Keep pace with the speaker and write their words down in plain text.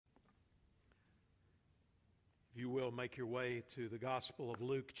will, make your way to the Gospel of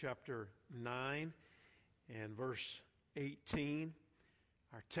Luke chapter 9 and verse 18.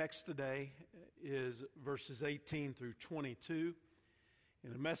 Our text today is verses 18 through 22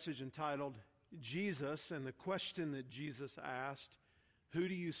 in a message entitled, Jesus and the question that Jesus asked, "Who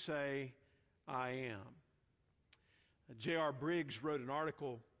do you say I am?" J.R. Briggs wrote an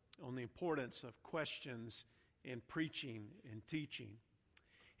article on the importance of questions in preaching and teaching.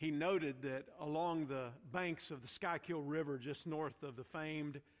 He noted that along the banks of the Schuylkill River, just north of the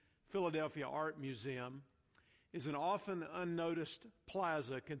famed Philadelphia Art Museum, is an often unnoticed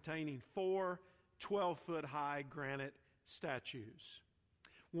plaza containing 4 12-foot-high granite statues.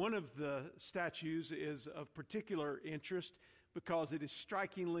 One of the statues is of particular interest because it is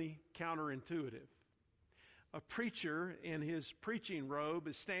strikingly counterintuitive. A preacher in his preaching robe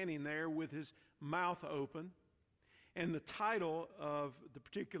is standing there with his mouth open, and the title of the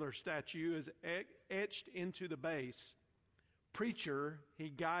particular statue is etched into the base, "Preacher, He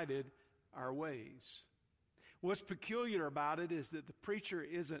Guided Our Ways." What's peculiar about it is that the preacher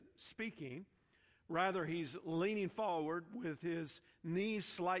isn't speaking. Rather, he's leaning forward with his knees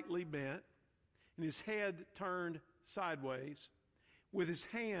slightly bent and his head turned sideways, with his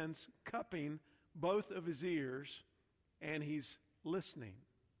hands cupping both of his ears, and he's listening.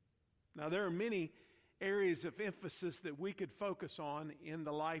 Now, there are many areas of emphasis that we could focus on in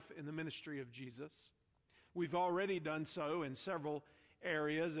the life and the ministry of Jesus. We've already done so in several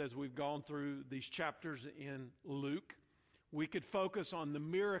areas as we've gone through these chapters in Luke. We could focus on the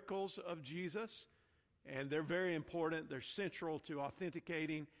miracles of Jesus, and they're very important. They're central to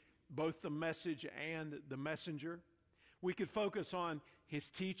authenticating both the message and the messenger. We could focus on his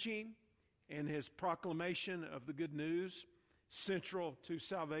teaching and his proclamation of the good news, central to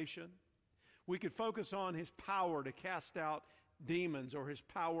salvation. We could focus on his power to cast out demons or his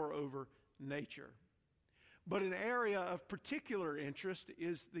power over nature. But an area of particular interest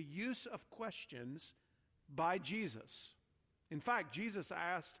is the use of questions by Jesus. In fact, Jesus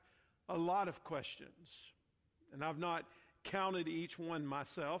asked a lot of questions. And I've not counted each one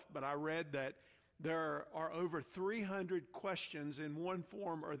myself, but I read that there are over 300 questions in one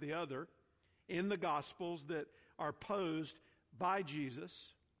form or the other in the Gospels that are posed by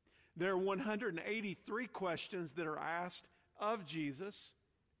Jesus. There are 183 questions that are asked of Jesus,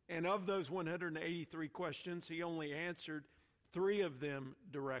 and of those 183 questions, he only answered 3 of them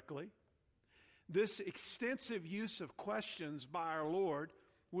directly. This extensive use of questions by our Lord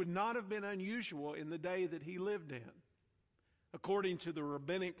would not have been unusual in the day that he lived in. According to the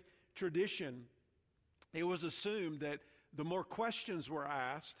rabbinic tradition, it was assumed that the more questions were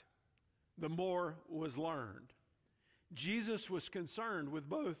asked, the more was learned. Jesus was concerned with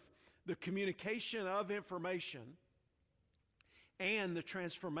both the communication of information and the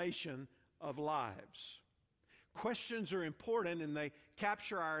transformation of lives. Questions are important, and they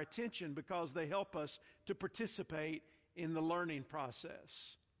capture our attention because they help us to participate in the learning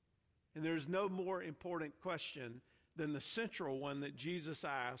process. And there's no more important question than the central one that Jesus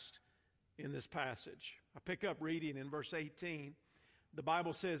asked in this passage. I pick up reading in verse 18. The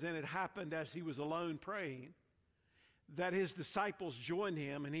Bible says, "And it happened as he was alone praying, that his disciples joined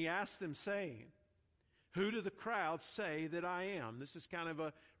him, and he asked them, saying, 'Who do the crowd say that I am?'" This is kind of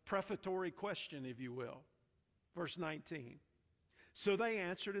a prefatory question, if you will. Verse 19. "So they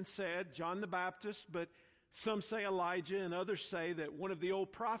answered and said, John the Baptist, but some say Elijah, and others say that one of the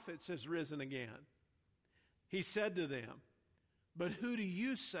old prophets has risen again." He said to them, "But who do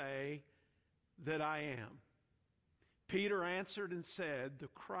you say that I am?" Peter answered and said, "The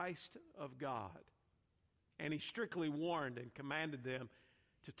Christ of God." And he strictly warned and commanded them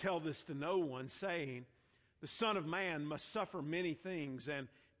to tell this to no one, saying, "The Son of Man must suffer many things and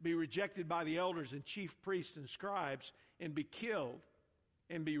be rejected by the elders and chief priests and scribes and be killed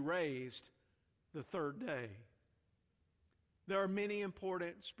and be raised the third day." There are many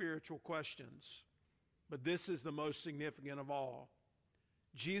important spiritual questions, but this is the most significant of all.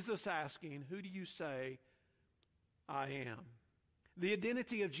 Jesus asking, "Who do you say I am?" The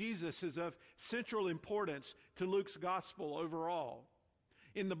identity of Jesus is of central importance to Luke's gospel overall.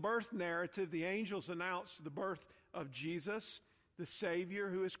 In the birth narrative, the angels announce the birth of Jesus, the Savior,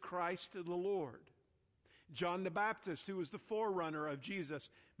 who is Christ the Lord. John the Baptist, who was the forerunner of Jesus,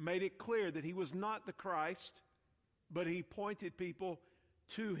 made it clear that he was not the Christ, but he pointed people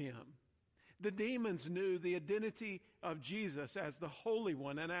to him. The demons knew the identity of Jesus as the Holy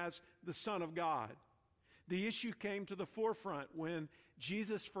One and as the Son of God. The issue came to the forefront when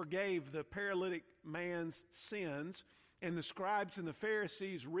Jesus forgave the paralytic man's sins, and the scribes and the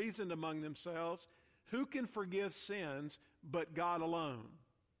Pharisees reasoned among themselves, "Who can forgive sins but God alone?"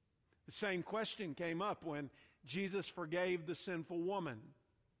 The same question came up when Jesus forgave the sinful woman.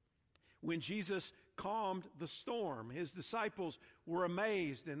 When Jesus calmed the storm, his disciples were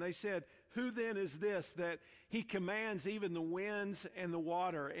amazed, and they said, "Who then is this that he commands even the winds and the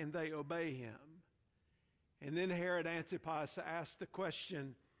water, and they obey him?" And then Herod Antipas asked the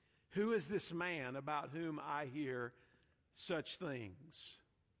question, "Who is this man about whom I hear such things?"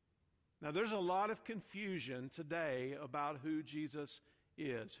 Now, there's a lot of confusion today about who Jesus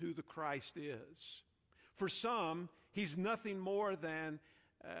is, who the Christ is. For some, he's nothing more than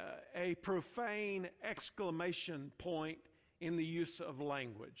a profane exclamation point in the use of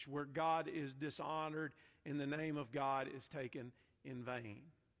language, where God is dishonored and the name of God is taken in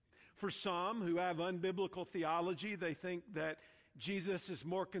vain. For some who have unbiblical theology, they think that Jesus is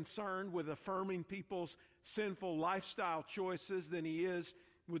more concerned with affirming people's sinful lifestyle choices than he is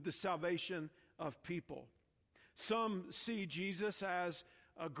with the salvation of people. Some see Jesus as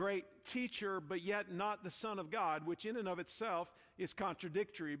a great teacher, but yet not the Son of God, which in and of itself is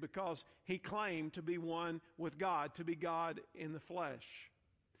contradictory because he claimed to be one with God, to be God in the flesh.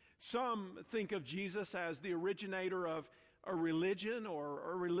 Some think of Jesus as the originator of a religion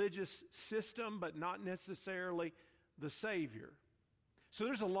or a religious system, but not necessarily the Savior. So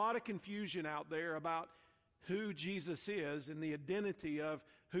there's a lot of confusion out there about who Jesus is and the identity of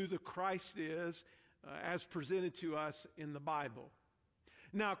who the Christ is as presented to us in the Bible.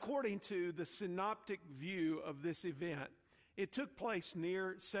 Now, according to the synoptic view of this event, it took place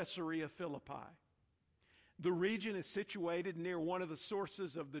near Caesarea Philippi. The region is situated near one of the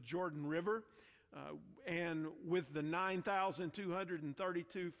sources of the Jordan River, and with the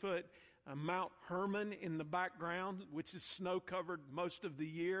 9,232-foot Mount Hermon in the background, which is snow-covered most of the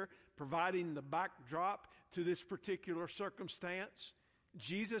year, providing the backdrop to this particular circumstance,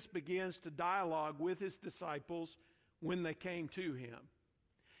 Jesus begins to dialogue with his disciples when they came to him.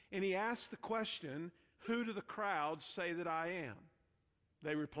 And he asked the question, "Who do the crowds say that I am?"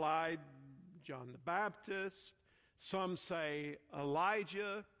 They replied, "John the Baptist. Some say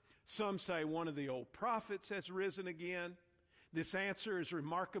Elijah. Some say one of the old prophets has risen again." This answer is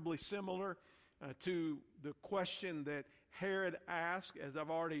remarkably similar to the question that Herod asked, as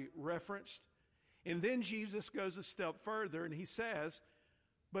I've already referenced. And then Jesus goes a step further and he says,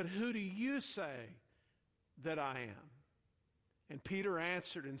 "But who do you say that I am?" And Peter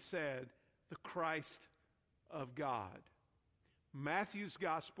answered and said, "The Christ of God." Matthew's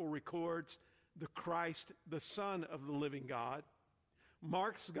gospel records the Christ, the Son of the living God.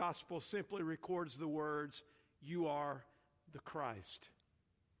 Mark's gospel simply records the words, "You are the Christ."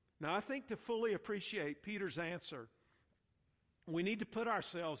 Now, I think to fully appreciate Peter's answer, we need to put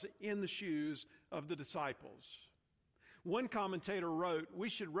ourselves in the shoes of the disciples. One commentator wrote, "We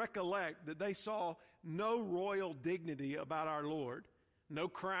should recollect that they saw no royal dignity about our Lord, no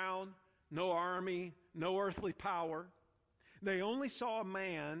crown, no army, no earthly power. They only saw a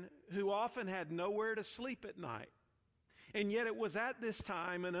man who often had nowhere to sleep at night. And yet it was at this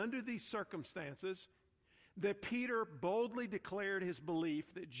time and under these circumstances that Peter boldly declared his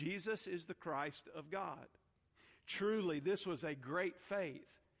belief that Jesus is the Christ of God. Truly, this was a great faith.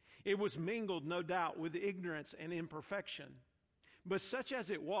 It was mingled, no doubt, with ignorance and imperfection. But such as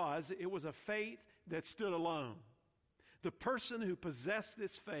it was a faith that stood alone. The person who possessed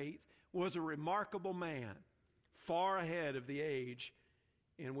this faith was a remarkable man, far ahead of the age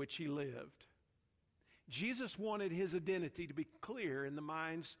in which he lived." Jesus wanted his identity to be clear in the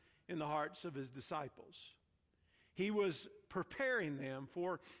minds and the hearts of his disciples. He was preparing them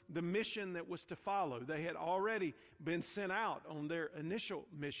for the mission that was to follow. They had already been sent out on their initial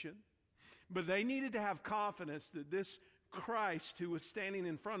mission, but they needed to have confidence that this Christ who was standing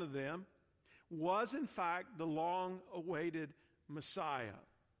in front of them was in fact the long-awaited Messiah.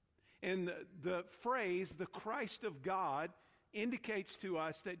 And the phrase, "the Christ of God," indicates to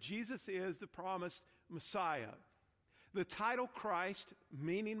us that Jesus is the promised Messiah. The title Christ,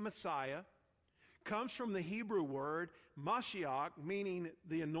 meaning Messiah, comes from the Hebrew word Mashiach, meaning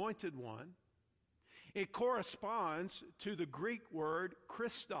the anointed one. It corresponds to the Greek word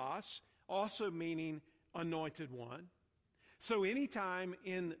Christos, also meaning anointed one. So anytime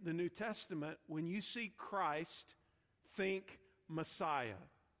in the New Testament, when you see Christ, think Messiah.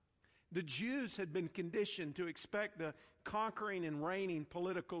 The Jews had been conditioned to expect a conquering and reigning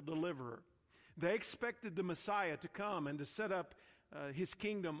political deliverer. They expected the Messiah to come and to set up his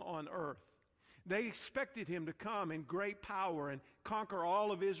kingdom on earth. They expected him to come in great power and conquer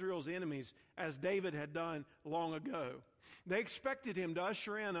all of Israel's enemies, as David had done long ago. They expected him to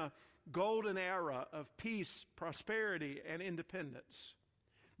usher in a golden era of peace, prosperity, and independence.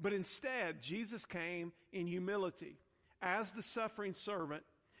 But instead, Jesus came in humility as the suffering servant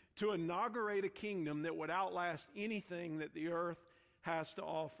to inaugurate a kingdom that would outlast anything that the earth has to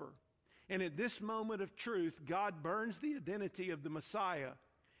offer. And at this moment of truth, God burns the identity of the Messiah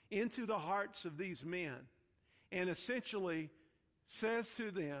into the hearts of these men and essentially says to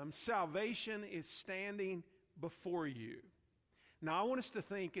them, salvation is standing before you. Now, I want us to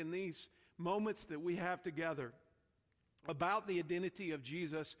think in these moments that we have together about the identity of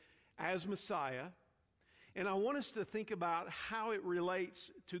Jesus as Messiah, and I want us to think about how it relates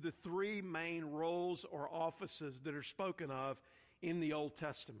to the three main roles or offices that are spoken of in the Old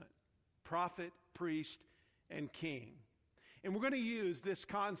Testament: prophet, priest, and king. And we're going to use this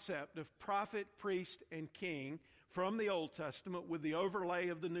concept of prophet, priest, and king from the Old Testament with the overlay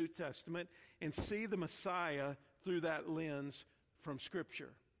of the New Testament and see the Messiah through that lens from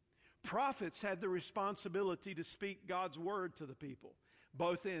Scripture. Prophets had the responsibility to speak God's word to the people,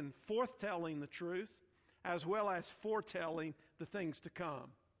 both in forthtelling the truth as well as foretelling the things to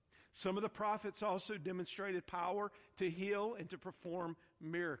come. Some of the prophets also demonstrated power to heal and to perform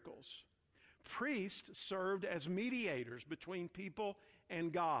miracles. Priests served as mediators between people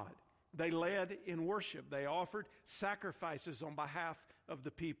and God. They led in worship. They offered sacrifices on behalf of the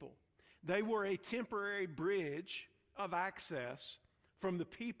people. They were a temporary bridge of access from the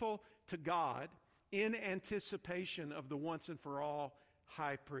people to God in anticipation of the once and for all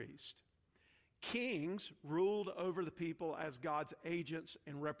high priest. Kings ruled over the people as God's agents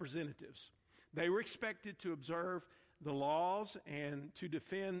and representatives. They were expected to observe the laws and to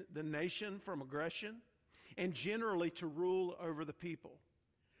defend the nation from aggression and generally to rule over the people.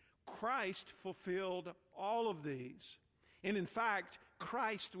 Christ fulfilled all of these. And in fact,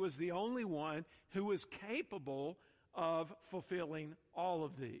 Christ was the only one who was capable of fulfilling all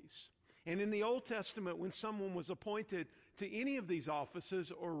of these. And in the Old Testament, when someone was appointed to any of these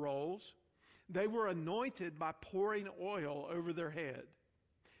offices or roles, they were anointed by pouring oil over their head.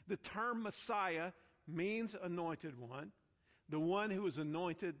 The term Messiah means anointed one, the one who is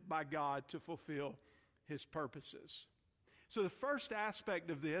anointed by God to fulfill his purposes. So the first aspect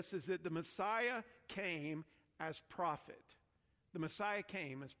of this is that the Messiah came as prophet. The Messiah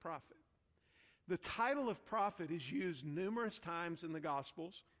came as prophet. The title of prophet is used numerous times in the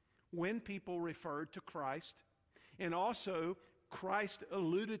Gospels when people referred to Christ, and also Christ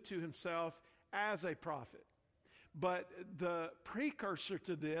alluded to himself as a prophet. But the precursor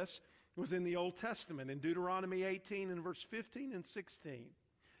to this was in the Old Testament. In Deuteronomy 18 and verse 15 and 16,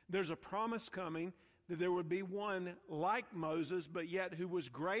 there's a promise coming that there would be one like Moses, but yet who was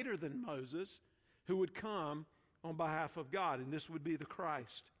greater than Moses, who would come on behalf of God, and this would be the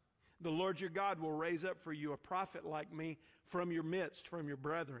Christ. The Lord your God will raise up for you a prophet like me from your midst, from your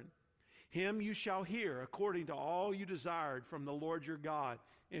brethren. Him you shall hear according to all you desired from the Lord your God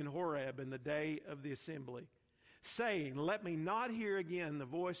in Horeb in the day of the assembly, saying, let me not hear again the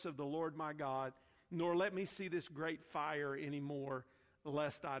voice of the Lord my God, nor let me see this great fire anymore,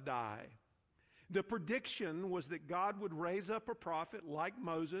 lest I die. The prediction was that God would raise up a prophet like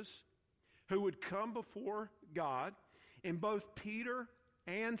Moses who would come before God, and both Peter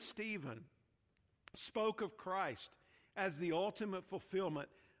and Stephen spoke of Christ as the ultimate fulfillment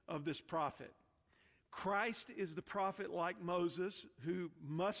of this prophet. Christ is the prophet like Moses who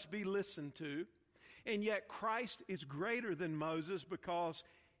must be listened to, and yet Christ is greater than Moses because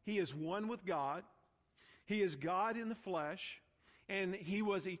he is one with God. He is God in the flesh, and he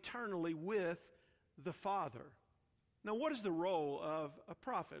was eternally with the Father. Now, what is the role of a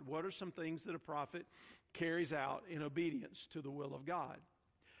prophet? What are some things that a prophet carries out in obedience to the will of God?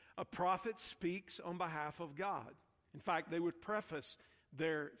 A prophet speaks on behalf of God. In fact, they would preface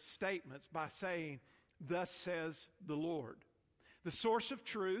their statements by saying, thus says the Lord. The source of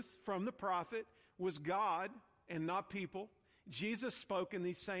truth from the prophet was God and not people. Jesus spoke in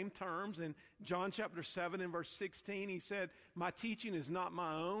these same terms. In John chapter 7 and verse 16, he said, my teaching is not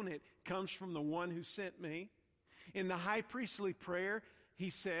my own. It comes from the one who sent me. In the high priestly prayer, he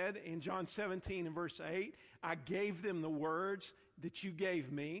said in John 17 and verse 8, I gave them the words that you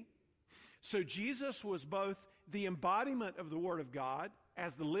gave me. So Jesus was both the embodiment of the Word of God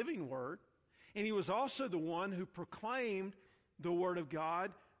as the living Word, and he was also the one who proclaimed the Word of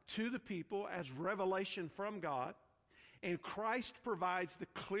God to the people as revelation from God. And Christ provides the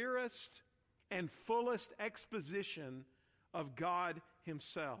clearest and fullest exposition of God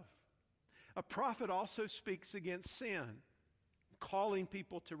himself. A prophet also speaks against sin, calling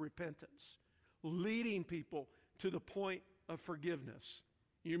people to repentance, leading people to the point of forgiveness.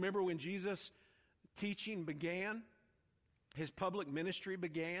 You remember when Jesus' teaching began, his public ministry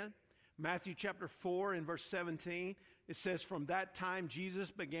began? Matthew chapter 4 and verse 17, it says, from that time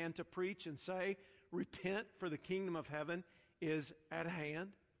Jesus began to preach and say, repent, for the kingdom of heaven is at hand.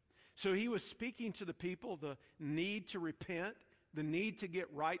 So he was speaking to the people the need to repent, the need to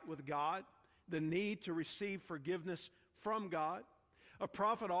get right with God, the need to receive forgiveness from God. A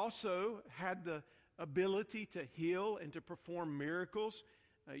prophet also had the ability to heal and to perform miracles.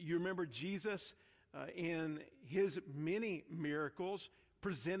 You remember Jesus in his many miracles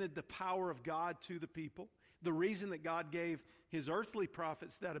presented the power of God to the people. The reason that God gave his earthly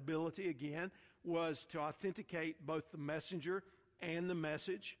prophets that ability, again, was to authenticate both the messenger and the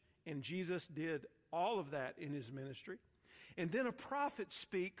message. And Jesus did all of that in his ministry. And then a prophet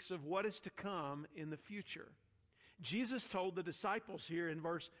speaks of what is to come in the future. Jesus told the disciples here in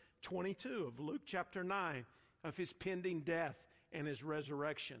verse 22 of Luke chapter 9 of his pending death and his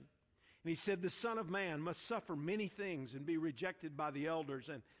resurrection. And he said, the Son of Man must suffer many things and be rejected by the elders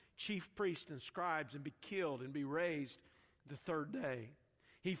and chief priests and scribes and be killed and be raised the third day.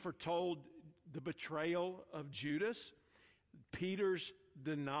 He foretold the betrayal of Judas, Peter's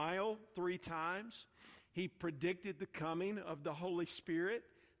denial 3 times. He predicted the coming of the Holy Spirit,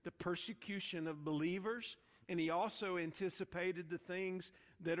 the persecution of believers, and he also anticipated the things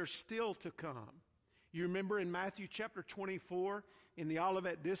that are still to come. You remember in Matthew chapter 24, in the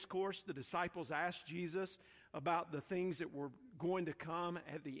Olivet Discourse, the disciples asked Jesus about the things that were going to come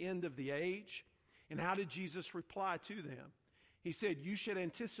at the end of the age. And how did Jesus reply to them? He said, you should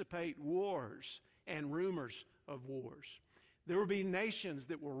anticipate wars and rumors of wars. There will be nations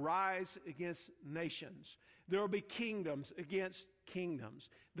that will rise against nations. There will be kingdoms against kingdoms.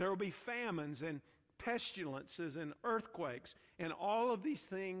 There will be famines and pestilences and earthquakes. And all of these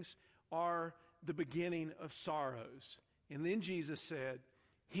things are the beginning of sorrows. And then Jesus said,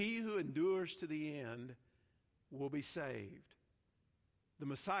 he who endures to the end will be saved. The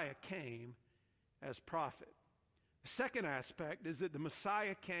Messiah came as prophet. The second aspect is that the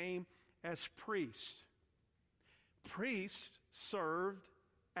Messiah came as priest. Priests served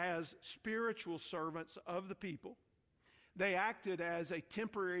as spiritual servants of the people. They acted as a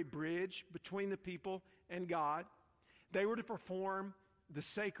temporary bridge between the people and God. They were to perform the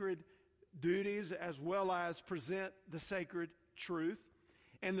sacred duties as well as present the sacred truth.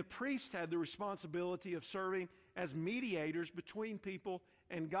 And the priest had the responsibility of serving as mediators between people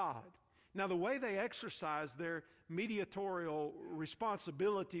and God. Now, the way they exercised their mediatorial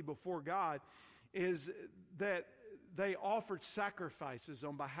responsibility before God is that they offered sacrifices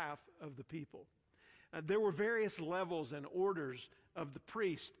on behalf of the people. There were various levels and orders of the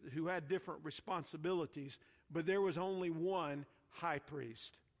priest who had different responsibilities, but there was only one high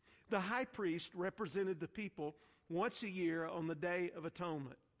priest. The high priest represented the people once a year on the Day of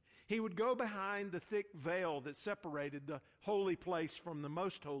Atonement. He would go behind the thick veil that separated the holy place from the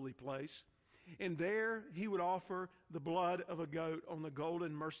most holy place, and there he would offer the blood of a goat on the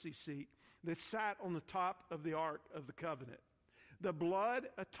golden mercy seat that sat on the top of the Ark of the Covenant. The blood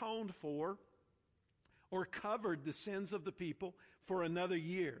atoned for or covered the sins of the people for another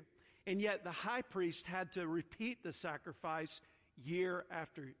year. And yet the high priest had to repeat the sacrifice year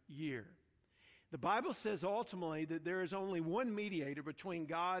after year. The Bible says ultimately that there is only one mediator between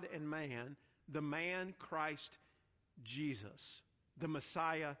God and man, the man Christ Jesus, the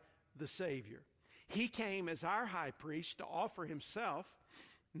Messiah, the Savior. He came as our high priest to offer himself,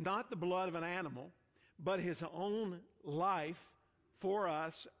 not the blood of an animal, but his own life for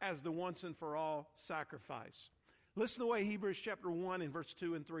us as the once and for all sacrifice. Listen to the way Hebrews chapter 1 and verse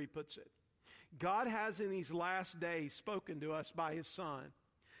 2 and 3 puts it. God has in these last days spoken to us by his Son,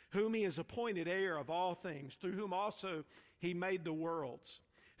 whom he has appointed heir of all things, through whom also he made the worlds,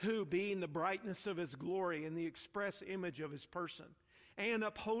 who, being the brightness of his glory and the express image of his person, and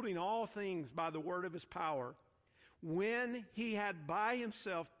upholding all things by the word of his power, when he had by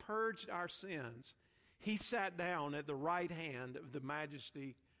himself purged our sins, he sat down at the right hand of the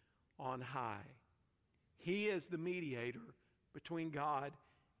majesty on high. He is the mediator between God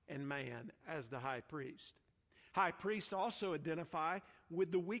and man as the high priest. High priests also identify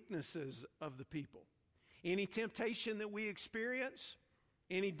with the weaknesses of the people. Any temptation that we experience,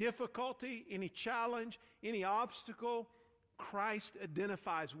 any difficulty, any challenge, any obstacle, Christ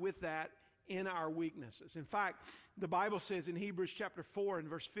identifies with that in our weaknesses. In fact, the Bible says in Hebrews chapter 4 and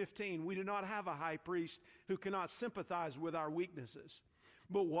verse 15, we do not have a high priest who cannot sympathize with our weaknesses,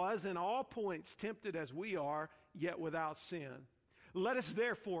 but was in all points tempted as we are, yet without sin. Let us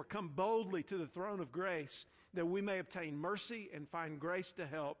therefore come boldly to the throne of grace, that we may obtain mercy and find grace to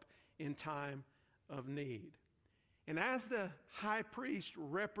help in time of need. And as the high priest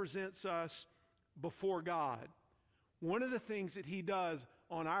represents us before God, one of the things that he does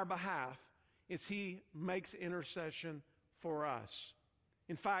on our behalf is he makes intercession for us.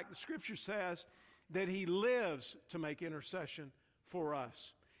 In fact, the scripture says that he lives to make intercession for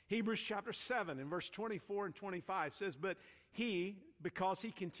us. Hebrews chapter 7 and verse 24 and 25 says, "But he, because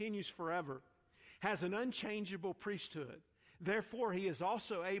he continues forever, has an unchangeable priesthood. Therefore he is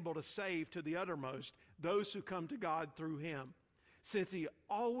also able to save to the uttermost those who come to God through him, since he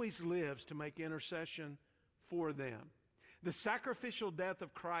always lives to make intercession for them." The sacrificial death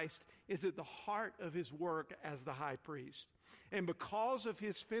of Christ is at the heart of his work as the high priest. And because of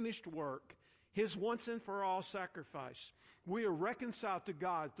his finished work, his once and for all sacrifice, we are reconciled to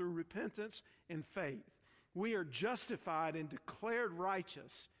God through repentance and faith. We are justified and declared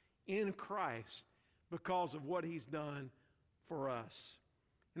righteous in Christ because of what he's done for us.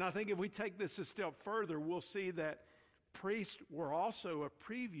 And I think if we take this a step further, we'll see that priests were also a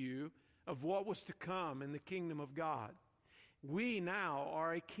preview of what was to come in the kingdom of God. We now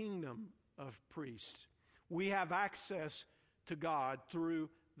are a kingdom of priests. We have access to God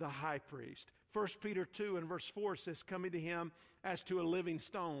through the high priest. 1 Peter 2 and verse 4 says, "Coming to him as to a living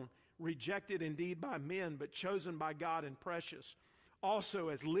stone, rejected indeed by men, but chosen by God and precious. Also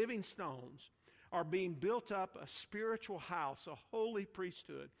as living stones are being built up a spiritual house, a holy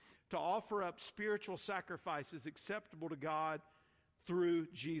priesthood, to offer up spiritual sacrifices acceptable to God through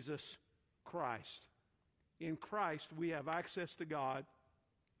Jesus Christ." In Christ, we have access to God,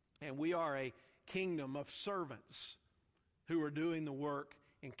 and we are a kingdom of servants who are doing the work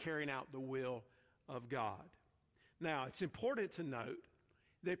and carrying out the will of God. Now, it's important to note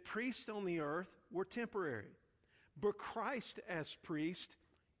that priests on the earth were temporary, but Christ as priest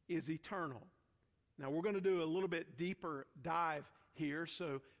is eternal. Now, we're going to do a little bit deeper dive here,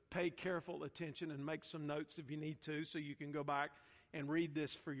 so pay careful attention and make some notes if you need to, so you can go back and read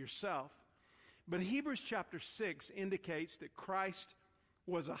this for yourself. But Hebrews chapter 6 indicates that Christ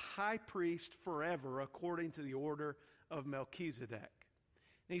was a high priest forever according to the order of Melchizedek.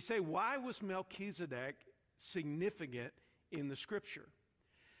 And you say, why was Melchizedek significant in the Scripture?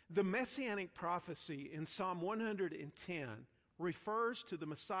 The Messianic prophecy in Psalm 110 refers to the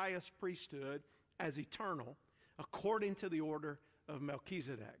Messiah's priesthood as eternal according to the order of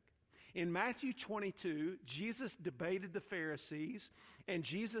Melchizedek. In Matthew 22, Jesus debated the Pharisees, and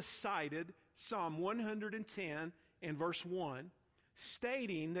Jesus cited Psalm 110 and verse 1,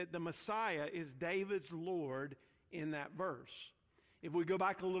 stating that the Messiah is David's Lord in that verse. If we go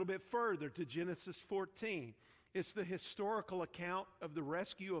back a little bit further to Genesis 14, it's the historical account of the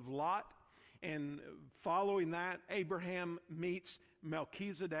rescue of Lot, and following that, Abraham meets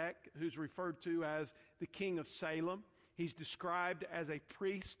Melchizedek, who's referred to as the king of Salem. He's described as a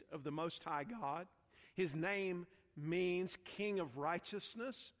priest of the Most High God. His name means king of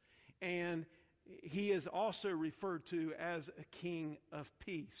righteousness, and he is also referred to as a king of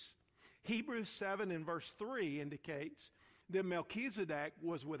peace. Hebrews 7 and verse 3 indicates that Melchizedek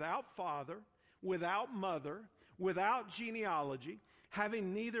was without father, without mother, without genealogy,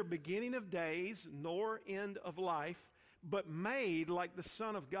 having neither beginning of days nor end of life, but made like the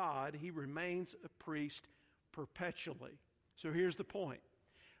Son of God, he remains a priest perpetually. So here's the point.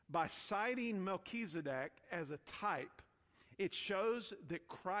 By citing Melchizedek as a type, it shows that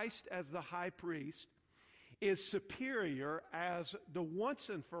Christ as the high priest is superior as the once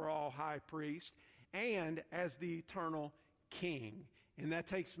and for all high priest and as the eternal king. And that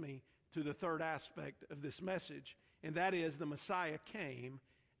takes me to the third aspect of this message, and that is the Messiah came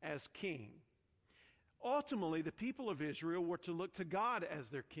as king. Ultimately, the people of Israel were to look to God as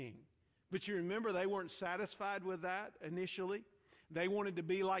their king. But you remember they weren't satisfied with that initially. They wanted to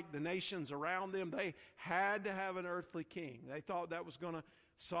be like the nations around them. They had to have an earthly king. They thought that was going to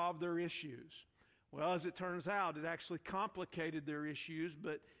solve their issues. Well, as it turns out, it actually complicated their issues,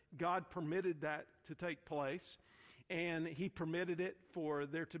 but God permitted that to take place. And he permitted it for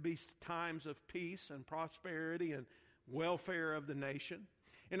there to be times of peace and prosperity and welfare of the nation.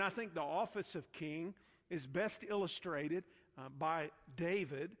 And I think the office of king is best illustrated by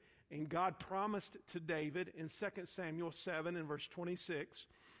David. And God promised to David in 2 Samuel 7 and verse 26,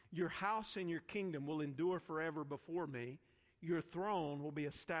 "Your house and your kingdom will endure forever before me. Your throne will be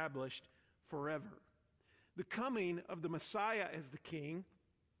established forever." The coming of the Messiah as the king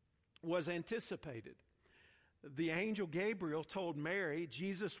was anticipated. The angel Gabriel told Mary,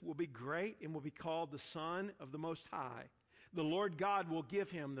 Jesus will be great and will be called the Son of the Most High. The Lord God will give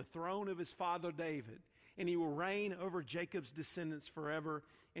him the throne of his father David, and he will reign over Jacob's descendants forever,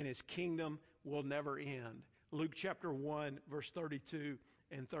 and his kingdom will never end. Luke chapter 1, verse 32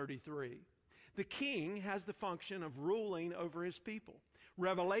 and 33. The king has the function of ruling over his people.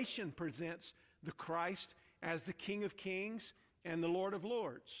 Revelation presents the Christ as the King of Kings and the Lord of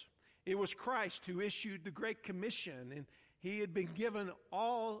Lords. It was Christ who issued the Great Commission, and he had been given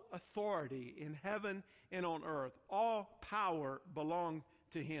all authority in heaven and on earth. All power belonged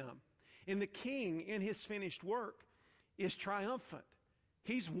to him. And the king, in his finished work, is triumphant.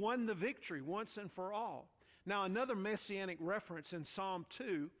 He's won the victory once and for all. Now, another messianic reference in Psalm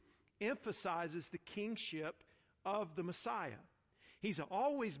 2 emphasizes the kingship of the Messiah. He's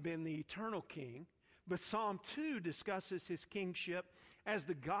always been the eternal king, but Psalm 2 discusses his kingship as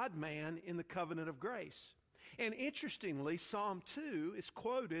the God-man in the covenant of grace. And interestingly, Psalm 2 is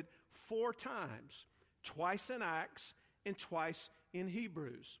quoted 4 times, twice in Acts and twice in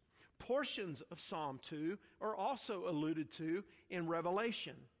Hebrews. Portions of Psalm 2 are also alluded to in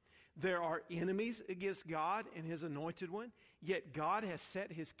Revelation. There are enemies against God and his anointed one, yet God has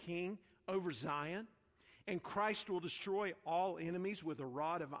set his king over Zion, and Christ will destroy all enemies with a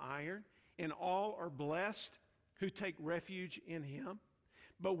rod of iron, and all are blessed who take refuge in him.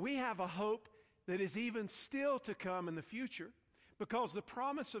 But we have a hope that is even still to come in the future, because the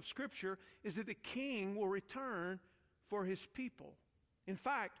promise of Scripture is that the king will return for his people. In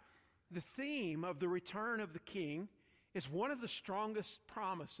fact, the theme of the return of the king is one of the strongest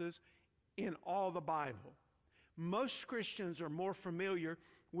promises in all the Bible. Most Christians are more familiar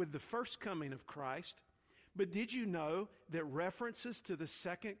with the first coming of Christ, but did you know that references to the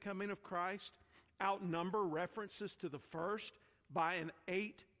second coming of Christ outnumber references to the first by an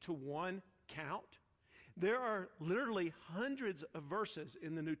 8-to-1 count? There are literally hundreds of verses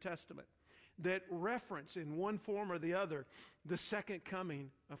in the New Testament that reference in one form or the other the second coming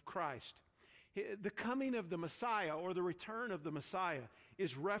of Christ. The coming of the Messiah, or the return of the Messiah,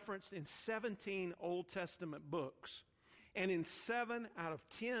 is referenced in 17 Old Testament books. And in 7 out of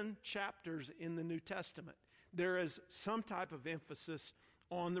 10 chapters in the New Testament, there is some type of emphasis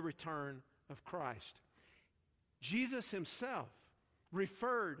on the return of Christ. Jesus himself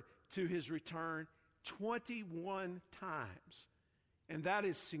referred to his return 21 times. And that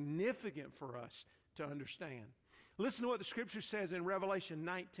is significant for us to understand. Listen to what the Scripture says in Revelation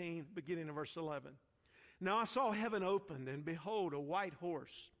 19, beginning in verse 11. Now I saw heaven opened, and behold, a white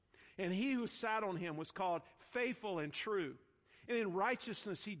horse. And he who sat on him was called Faithful and True. And in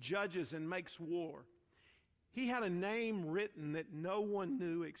righteousness he judges and makes war. He had a name written that no one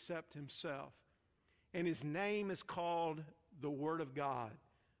knew except himself. And his name is called the Word of God.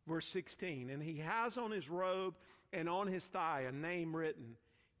 Verse 16, and he has on his robe and on his thigh a name written,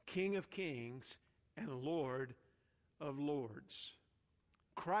 King of Kings and Lord of Lords.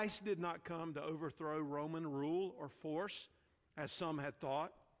 Christ did not come to overthrow Roman rule or force, as some had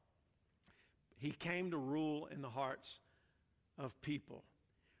thought. He came to rule in the hearts of people.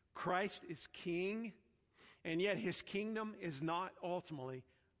 Christ is king, and yet his kingdom is not ultimately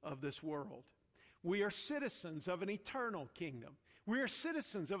of this world. We are citizens of an eternal kingdom. We are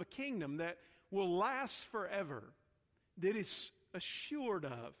citizens of a kingdom that will last forever, that is assured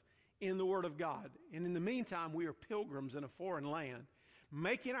of in the Word of God. And in the meantime, we are pilgrims in a foreign land,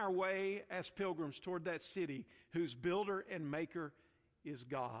 making our way as pilgrims toward that city whose builder and maker is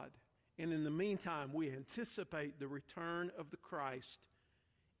God. And in the meantime, we anticipate the return of the Christ.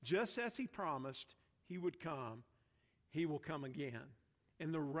 Just as he promised he would come, he will come again.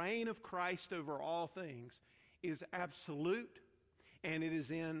 And the reign of Christ over all things is absolute, and it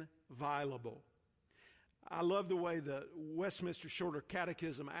is inviolable. I love the way the Westminster Shorter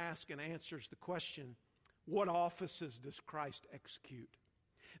Catechism asks and answers the question, what offices does Christ execute?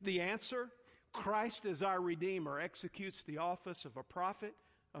 The answer, Christ as our Redeemer executes the office of a prophet,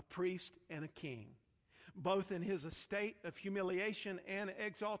 a priest, and a king. Both in his estate of humiliation and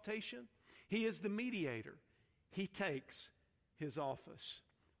exaltation, he is the mediator. He takes his office.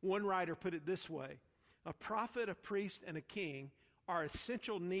 One writer put it this way, a prophet, a priest, and a king are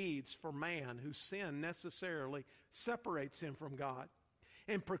essential needs for man whose sin necessarily separates him from God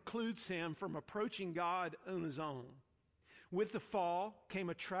and precludes him from approaching God on his own. With the fall came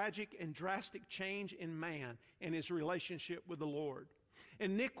a tragic and drastic change in man and his relationship with the Lord.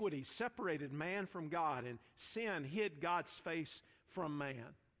 Iniquity separated man from God, and sin hid God's face from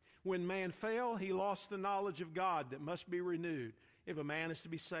man. When man fell, he lost the knowledge of God that must be renewed if a man is to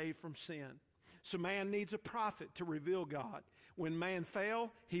be saved from sin. So man needs a prophet to reveal God. When man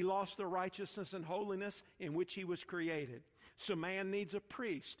fell, he lost the righteousness and holiness in which he was created. So man needs a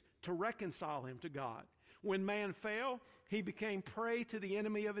priest to reconcile him to God. When man fell, he became prey to the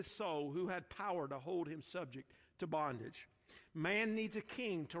enemy of his soul, who had power to hold him subject to bondage. Man needs a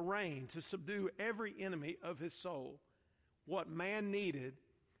king to reign, to subdue every enemy of his soul. What man needed,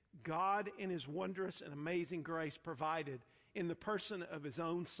 God in his wondrous and amazing grace provided in the person of his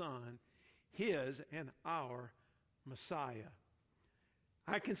own Son, his and our Messiah.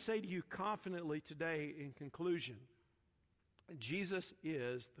 I can say to you confidently today in conclusion, Jesus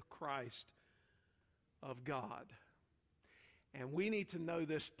is the Christ of God. And we need to know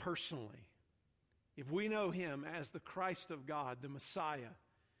this personally. If we know Him as the Christ of God, the Messiah,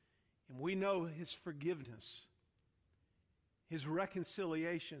 and we know His forgiveness, His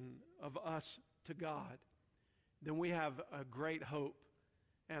reconciliation of us to God, then we have a great hope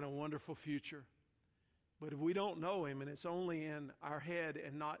and a wonderful future. But if we don't know Him and it's only in our head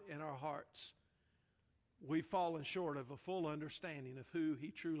and not in our hearts, we've fallen short of a full understanding of who He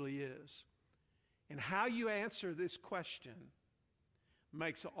truly is. And how you answer this question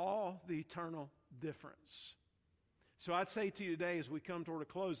makes all the eternal difference. So I'd say to you today, as we come toward a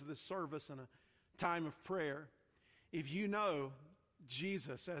close of this service and a time of prayer, if you know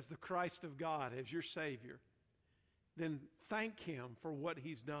Jesus as the Christ of God, as your Savior, then thank Him for what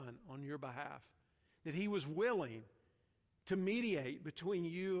He's done on your behalf. That He was willing to mediate between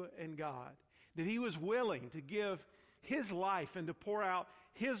you and God. That He was willing to give His life and to pour out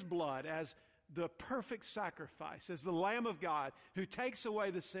His blood as the perfect sacrifice, as the Lamb of God who takes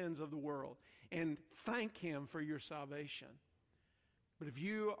away the sins of the world. And thank Him for your salvation. But if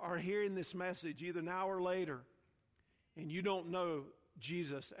you are hearing this message either now or later, and you don't know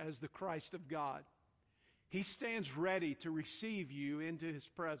Jesus as the Christ of God, He stands ready to receive you into His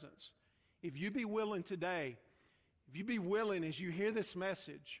presence. If you be willing today, if you be willing as you hear this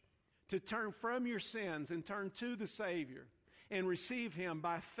message, to turn from your sins and turn to the Savior and receive Him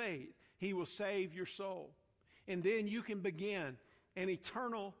by faith, He will save your soul. And then you can begin an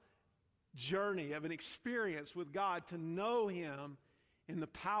eternal journey of an experience with God to know Him in the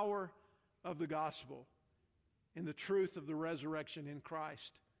power of the gospel, in the truth of the resurrection in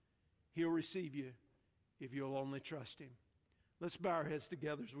Christ. He'll receive you if you'll only trust Him. Let's bow our heads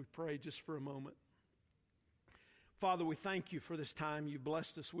together as we pray just for a moment. Father, we thank You for this time You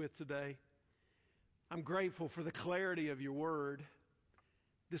blessed us with today. I'm grateful for the clarity of Your word.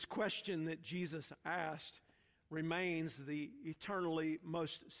 This question that Jesus asked remains the eternally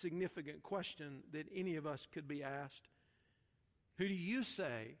most significant question that any of us could be asked. Who do You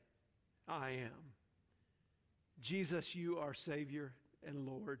say I am? Jesus, You are Savior and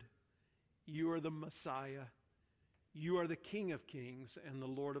Lord. You are the Messiah. You are the King of Kings and the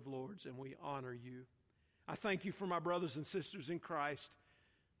Lord of Lords, and we honor You. I thank You for my brothers and sisters in Christ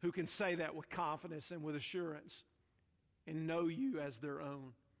who can say that with confidence and with assurance and know You as their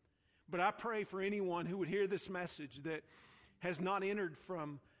own. But I pray for anyone who would hear this message that has not entered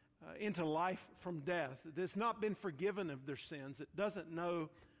into life from death, that has not been forgiven of their sins, that doesn't know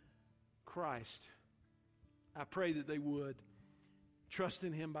Christ. I pray that they would trust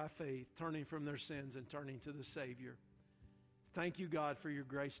in Him by faith, turning from their sins and turning to the Savior. Thank You, God, for Your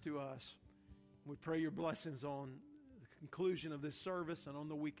grace to us. We pray Your blessings on the conclusion of this service and on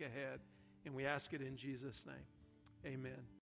the week ahead. And we ask it in Jesus' name. Amen.